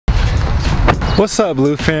What's up,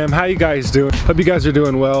 Blue fam? How you guys doing? Hope you guys are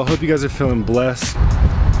doing well. Hope you guys are feeling blessed.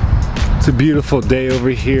 It's a beautiful day over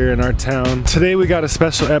here in our town. Today we got a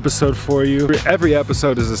special episode for you. Every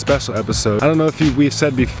episode is a special episode. I don't know if we've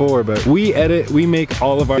said before, but we make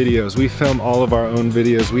all of our videos. We film all of our own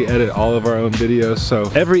videos. We edit all of our own videos. So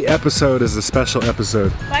every episode is a special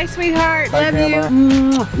episode. Bye, sweetheart. Bye, Love Grandma.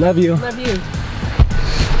 you. Love you. Love you.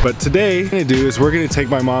 But today, what we're gonna do is we're gonna take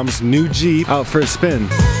my mom's new Jeep out for a spin.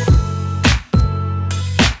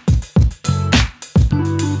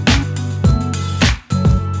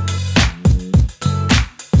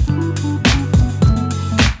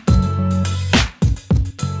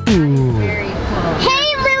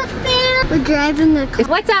 Driving the car.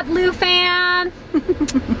 What's up, Blue fam?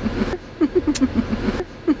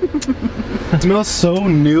 It smells so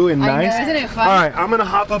new and nice. I know, isn't it fun? Alright, I'm gonna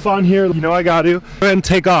hop up on here. You know I got to. Go ahead and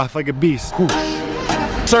take off like a beast. Ooh.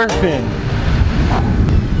 Surfing.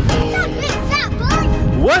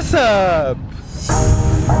 What's up?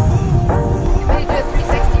 Ready to do a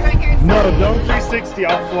 360 right here? No, don't 360.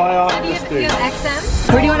 I'll fly off this Do thing. you have XM?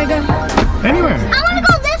 Where do you want to go? Anywhere. I want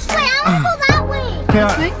to go this way. I want to go that way.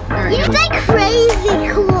 Yeah. You're like crazy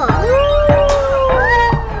cool.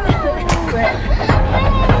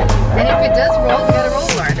 And if it does roll, we got a roll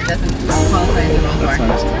bar that doesn't qualify as a roll bar.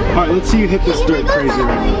 Nice. Alright, let's see you hit this dirt crazy right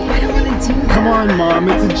now. I don't want to do that. Come on, Mom.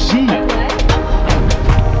 It's a Jeep.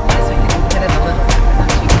 This we can hit it a little.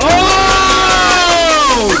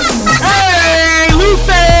 Oh! Hey,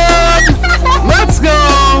 Luther! Let's go!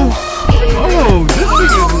 Oh, this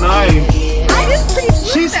thing is nice.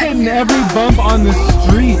 She's hitting every bump on the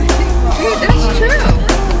street. Dude, that's true.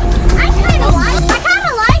 I kind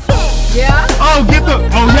of like it. Yeah? Oh, get the.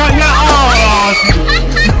 Oh, yeah. Oh!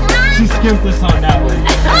 She skimped us on that one.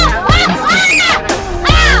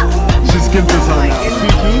 She skimped us on that one.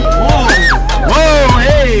 Whoa!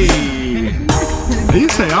 Hey! You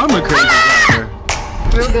say I'm a crazy driver.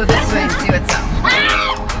 We'll go this way and see what's up.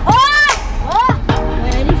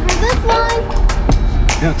 Ready for this one?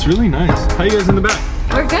 Yeah, it's really nice. How you guys in the back?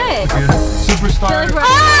 We're good. Superstar.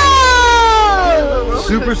 Oh!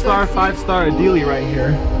 Superstar 5-star Adili right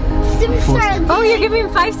here. Superstar. Oh, you're giving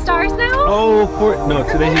him 5 stars now? Oh, no,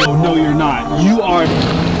 today. Oh, no, you're not. You are.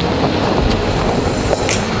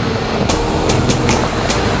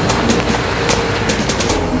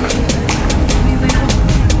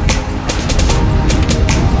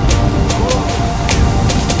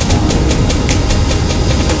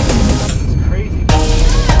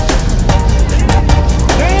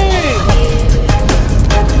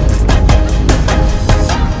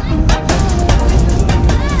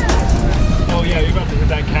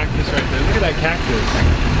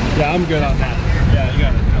 Yeah, I'm good on that.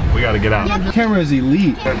 Yeah, we gotta get out. The camera is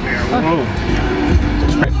elite. Whoa.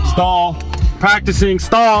 Stall. Practicing.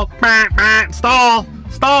 Stall. Stall.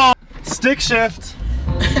 Stall. Stick shift.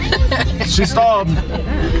 She stalled.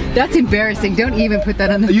 That's embarrassing. Don't even put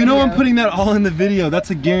that on the video. You know I'm putting that all in the video.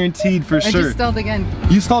 That's a guaranteed for sure. I just stalled again.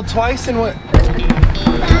 You stalled twice in what?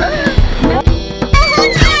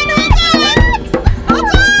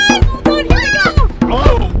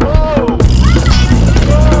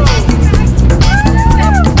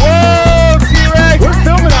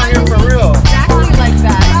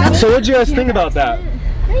 So what'd you guys think about that?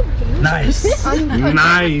 Nice.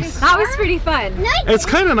 Nice. That was pretty fun. It's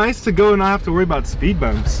kind of nice to go and not have to worry about speed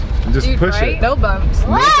bumps. Just push it. No bumps.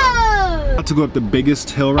 Whoa! About to go up the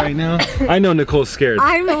biggest hill right now. I know Nicole's scared.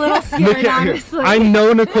 I'm a little scared, honestly. I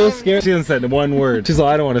know Nicole's scared. She hasn't said one word. She's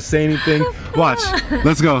like, I don't want to say anything. Watch.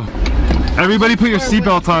 Let's go. Everybody put your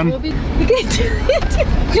seatbelt on.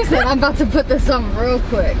 She said, I'm about to put this on real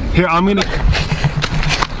quick. Here, I'm gonna...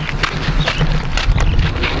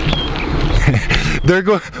 They're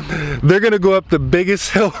gonna go up the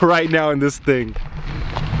biggest hill right now in this thing.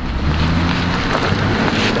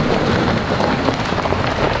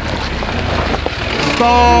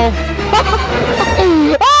 Stall.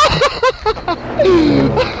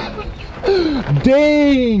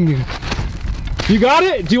 Dang. You got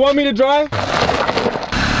it? Do you want me to drive?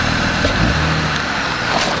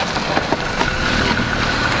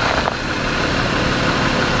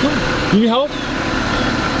 You need help?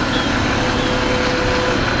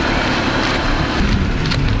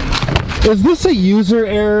 Is this a user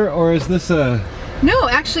error or is this a... No,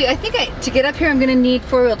 actually, I think to get up here I'm gonna need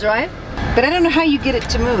 4-wheel drive. But I don't know how you get it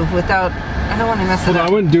to move without, I don't want to mess it up.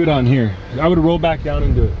 I wouldn't do it on here. I would roll back down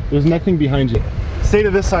and do it. There's nothing behind you. Stay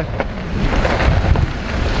to this side.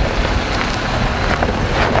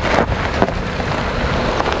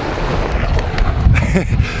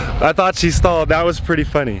 I thought she stalled. That was pretty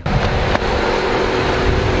funny.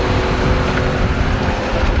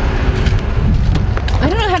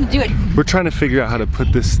 We're trying to figure out how to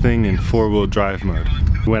put this thing in 4-wheel drive mode.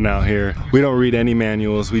 Went out here. We don't read any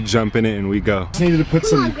manuals. We jump in it and we go. She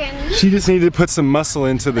just needed to put some muscle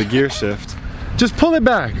into the gear shift. Just pull it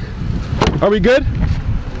back. Are we good?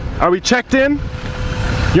 Are we checked in?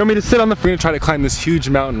 You want me to sit on the... We're gonna try to climb this huge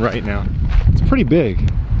mountain right now. It's pretty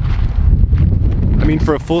big. I mean,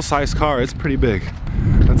 for a full-size car, it's pretty big.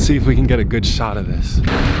 Let's see if we can get a good shot of this.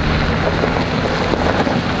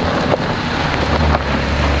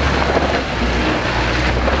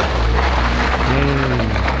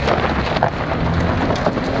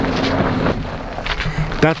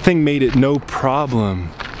 That thing made it no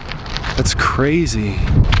problem. That's crazy.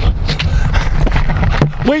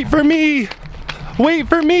 Wait for me! Wait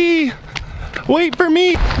for me! Wait for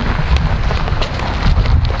me!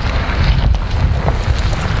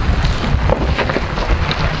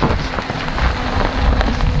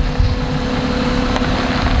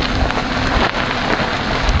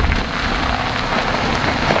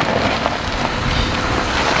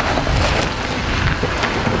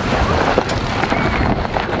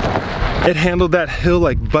 It handled that hill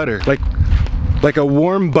like butter, like a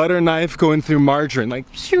warm butter knife going through margarine, like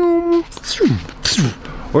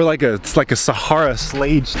or it's like a Sahara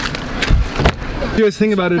sledge. What do you guys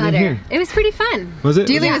think about it in here? It was pretty fun. Was it?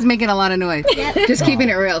 Dealey was making a lot of noise. Just keeping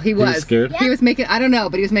it real. He was scared? He was making, I don't know,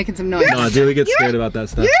 but he was making some noise. No, Dealey gets scared about that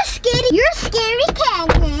stuff. You're scary cat.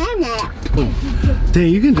 Dang,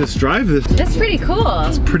 you can just drive this. That's pretty cool.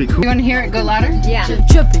 It's pretty cool. You want to hear it go louder? Yeah.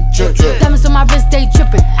 Drippin', diamonds on my wrist, they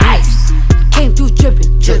drippin'. Ice came through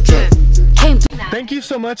drippin', came through. Thank you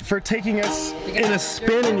so much for taking us in a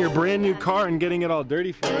spin in your brand new car and getting it all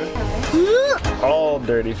dirty for us. All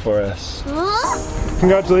dirty for us.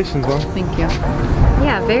 Congratulations, Mom. Thank you.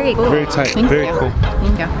 Yeah, very cool. Very tight. Thank very you. cool.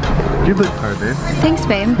 Thank you. Good look car, babe. Thanks,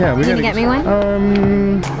 babe. Yeah, we Can gotta you get me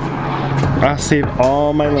one? I saved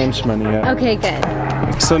all my lunch money up. Okay, good.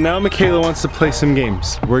 So now Michaela wants to play some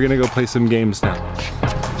games. We're gonna go play some games now.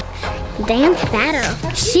 Dance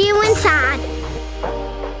battle. See you inside.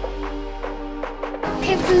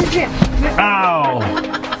 Okay, for the drip. Ow!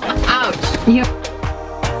 Ouch. Yep.